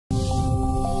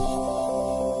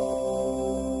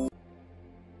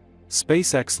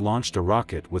SpaceX launched a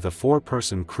rocket with a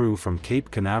 4-person crew from Cape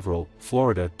Canaveral,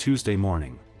 Florida, Tuesday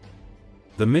morning.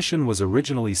 The mission was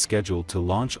originally scheduled to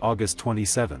launch August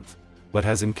 27, but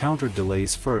has encountered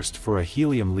delays, first for a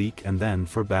helium leak and then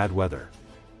for bad weather.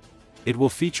 It will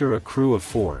feature a crew of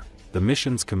 4, the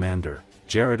mission's commander,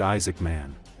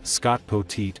 Isaacman, Scott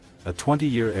Poteet, a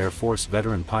 20-year Air Force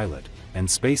veteran pilot, and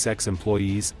SpaceX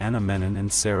employees Anna Menon and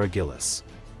Sarah Gillis.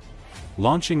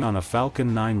 Launching on a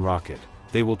Falcon 9 rocket,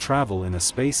 they will travel in a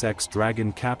SpaceX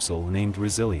Dragon capsule named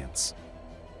Resilience.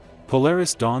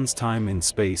 Polaris Dawn's time in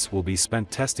space will be spent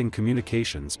testing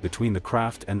communications between the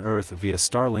craft and Earth via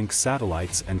Starlink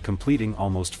satellites and completing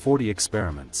almost 40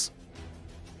 experiments.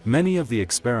 Many of the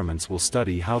experiments will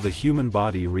study how the human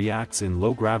body reacts in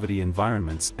low-gravity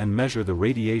environments and measure the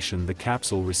radiation the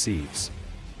capsule receives.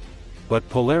 But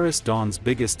Polaris Dawn's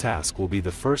biggest task will be the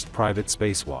first private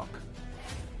spacewalk.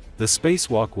 The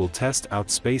spacewalk will test out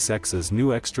SpaceX's new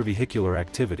extravehicular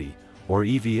activity, or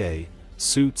EVA,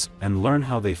 suits and learn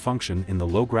how they function in the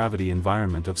low-gravity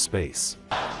environment of space.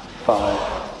 5,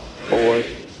 4, 3,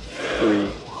 2, 1,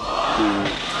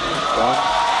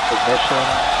 ignition.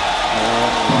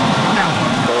 And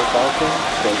go Falcon,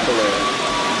 go Polaris.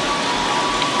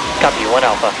 Copy, 1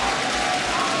 Alpha.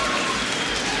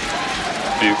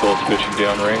 Vehicle is pitching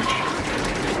downrange.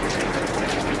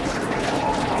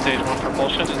 Stage 1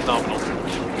 propulsion is nominal.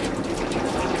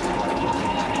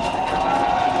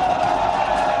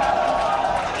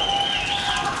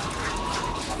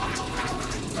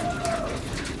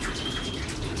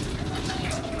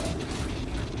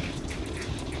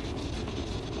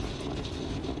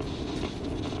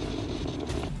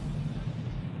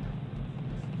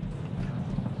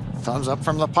 Thumbs up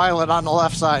from the pilot on the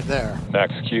left side there.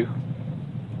 Max Q.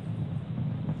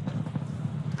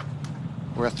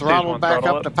 We're throttled back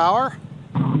up to power.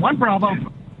 1 Bravo.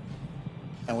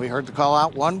 And we heard the call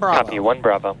out 1 Bravo. Copy, 1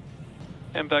 Bravo.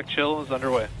 MVAC chill is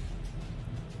underway.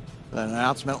 The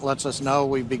announcement lets us know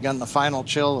we've begun the final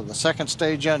chill of the second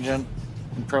stage engine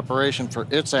in preparation for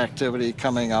its activity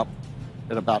coming up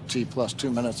at about T plus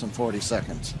 2 minutes and 40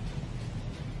 seconds.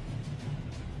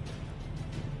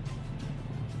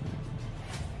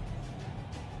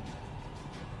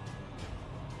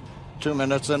 Two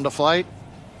minutes into flight.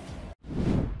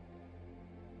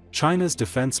 China's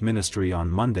Defense Ministry on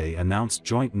Monday announced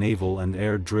joint naval and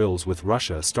air drills with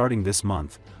Russia starting this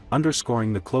month,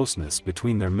 underscoring the closeness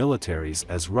between their militaries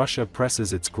as Russia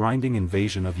presses its grinding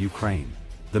invasion of Ukraine.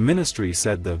 The ministry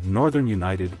said the Northern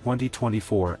United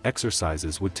 2024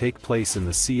 exercises would take place in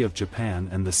the Sea of Japan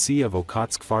and the Sea of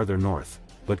Okhotsk farther north,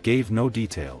 but gave no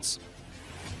details.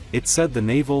 It said the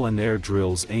naval and air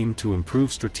drills aim to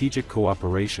improve strategic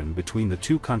cooperation between the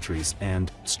two countries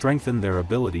and strengthen their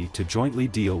ability to jointly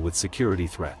deal with security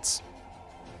threats.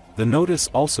 The notice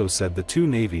also said the two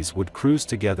navies would cruise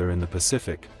together in the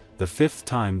Pacific, the 5th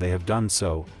time they have done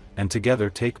so, and together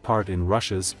take part in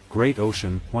Russia's Great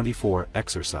Ocean 24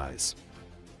 exercise.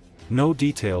 No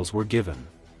details were given.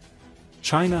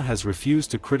 China has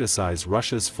refused to criticize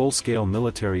Russia's full-scale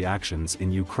military actions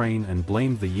in Ukraine and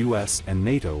blamed the US and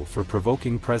NATO for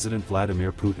provoking President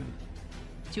Vladimir Putin.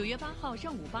 9月8号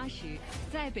上午8时，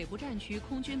在北部战区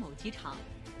空军某机场，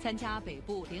参加北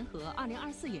部联合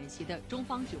2024演习的中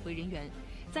方指挥人员，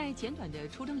在简短的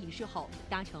出征仪式后，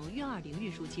搭乘运20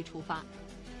运输机出发，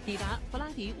抵达弗拉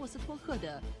迪沃斯托克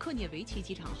的克涅维奇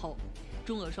机场后，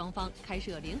中俄双方开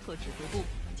设联合指挥部，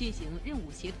进行任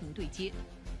务协同对接。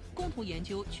 共同研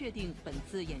究确定本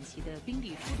次演习的兵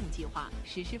力出动计划、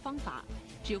实施方法、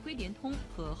指挥联通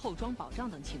和后装保障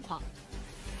等情况。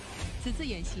此次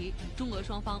演习，中俄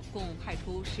双方共派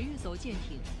出10余艘舰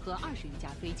艇和20余架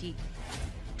飞机。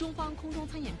中方空中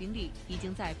参演兵力已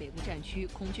经在北部战区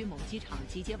空军某机场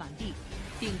集结完毕，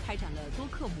并开展了多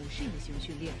科目适应性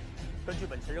训练。根据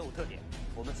本次任务特点，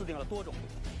我们制定了多种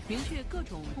明确各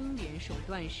种通联手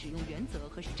段使用原则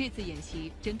和这次演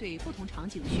习针对不同场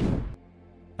景训。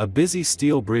 A busy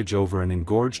steel bridge over an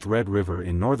engorged Red River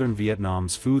in northern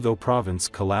Vietnam's Phu Tho province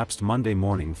collapsed Monday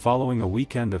morning following a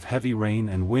weekend of heavy rain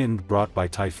and wind brought by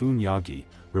Typhoon Yagi,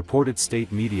 reported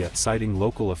state media citing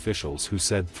local officials who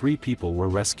said 3 people were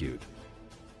rescued.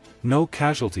 No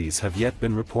casualties have yet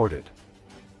been reported.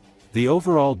 The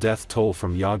overall death toll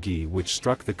from Yagi, which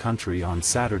struck the country on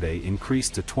Saturday,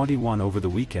 increased to 21 over the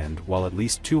weekend, while at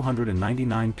least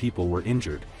 299 people were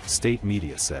injured, state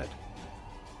media said.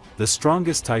 The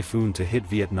strongest typhoon to hit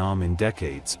Vietnam in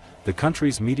decades, the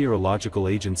country's meteorological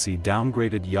agency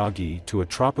downgraded Yagi to a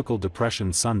tropical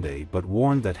depression Sunday but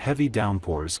warned that heavy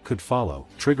downpours could follow,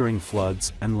 triggering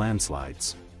floods and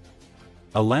landslides.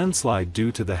 A landslide due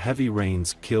to the heavy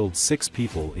rains killed 6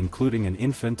 people, including an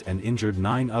infant, and injured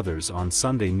 9 others on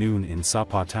Sunday noon in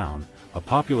Sapa town, a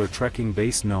popular trekking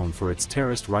base known for its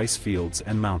terraced rice fields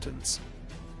and mountains.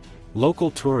 Local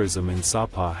tourism in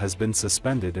Sapa has been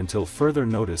suspended until further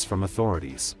notice from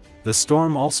authorities. The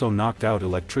storm also knocked out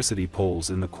electricity poles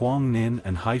in the Quang Ninh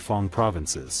and Haiphong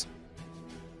provinces.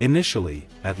 Initially,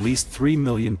 at least 3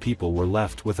 million people were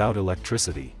left without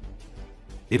electricity.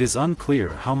 It is unclear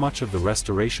how much of the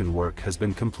restoration work has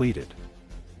been completed.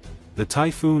 The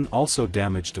typhoon also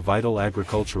damaged vital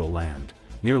agricultural land,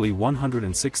 nearly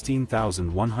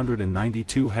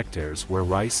 116,192 hectares where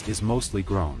rice is mostly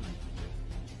grown.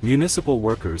 Municipal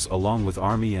workers along with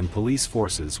army and police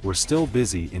forces were still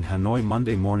busy in Hanoi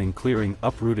Monday morning clearing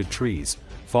uprooted trees,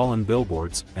 fallen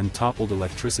billboards, and toppled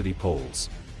electricity poles.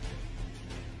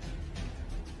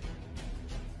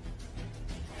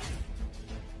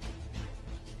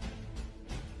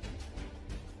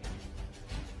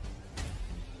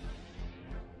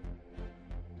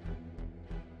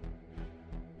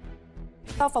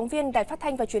 Do phóng viên Đài Phát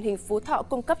thanh và Truyền hình Phú Thọ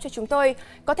cung cấp cho chúng tôi,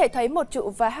 có thể thấy một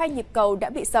trụ và 2 nhịp cầu đã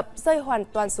bị sập, rơi hoàn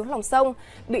toàn xuống lòng sông,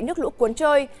 bị nước lũ cuốn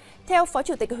trôi. Theo Phó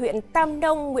Chủ tịch huyện Tam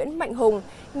Nông Nguyễn Mạnh Hùng,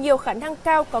 nhiều khả năng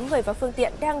cao có người và phương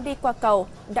tiện đang đi qua cầu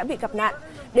đã bị gặp nạn.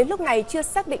 Đến lúc này chưa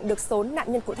xác định được số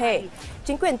nạn nhân cụ thể.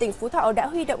 Chính quyền tỉnh Phú Thọ đã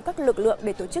huy động các lực lượng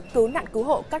để tổ chức cứu nạn cứu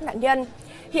hộ các nạn nhân.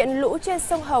 Hiện lũ trên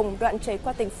sông Hồng đoạn chảy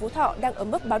qua tỉnh Phú Thọ đang ở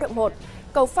mức báo động 1.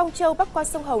 Cầu Phong Châu bắc qua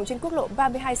sông Hồng trên quốc lộ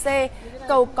 32C,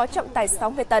 cầu có trọng tải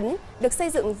 60 tấn, được xây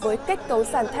dựng với kết cấu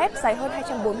giàn thép dài hơn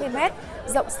 240 m,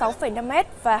 rộng 6,5 m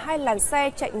và 2 làn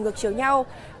xe chạy ngược chiều nhau.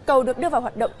 Cầu được đưa vào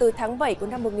hoạt động từ tháng 7 của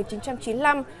năm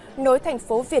 1995, nối thành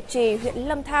phố Việt Trì, huyện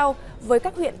Lâm Thao với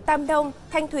các huyện Tam Nông,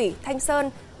 Thanh Thủy, Thanh Sơn,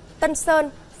 Tân Sơn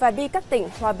và đi các tỉnh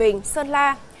Hòa Bình, Sơn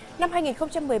La. Năm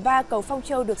 2013, cầu Phong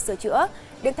Châu được sửa chữa.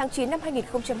 Đến tháng 9 năm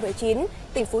 2019,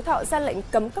 tỉnh Phú Thọ ra lệnh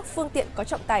cấm các phương tiện có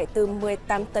trọng tải từ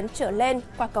 18 tấn trở lên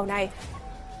qua cầu này.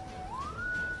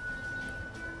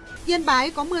 Yên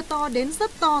Bái có mưa to đến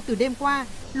rất to từ đêm qua.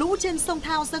 Lũ trên sông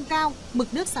Thao dâng cao,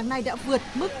 mực nước sáng nay đã vượt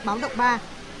mức báo động 3.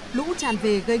 Lũ tràn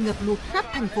về gây ngập lụt khắp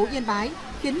thành phố Yên Bái,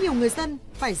 khiến nhiều người dân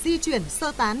phải di chuyển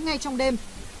sơ tán ngay trong đêm.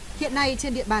 Hiện nay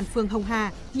trên địa bàn phường Hồng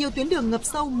Hà, nhiều tuyến đường ngập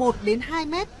sâu 1 đến 2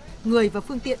 mét, người và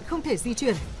phương tiện không thể di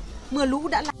chuyển. Mưa lũ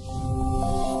đã làm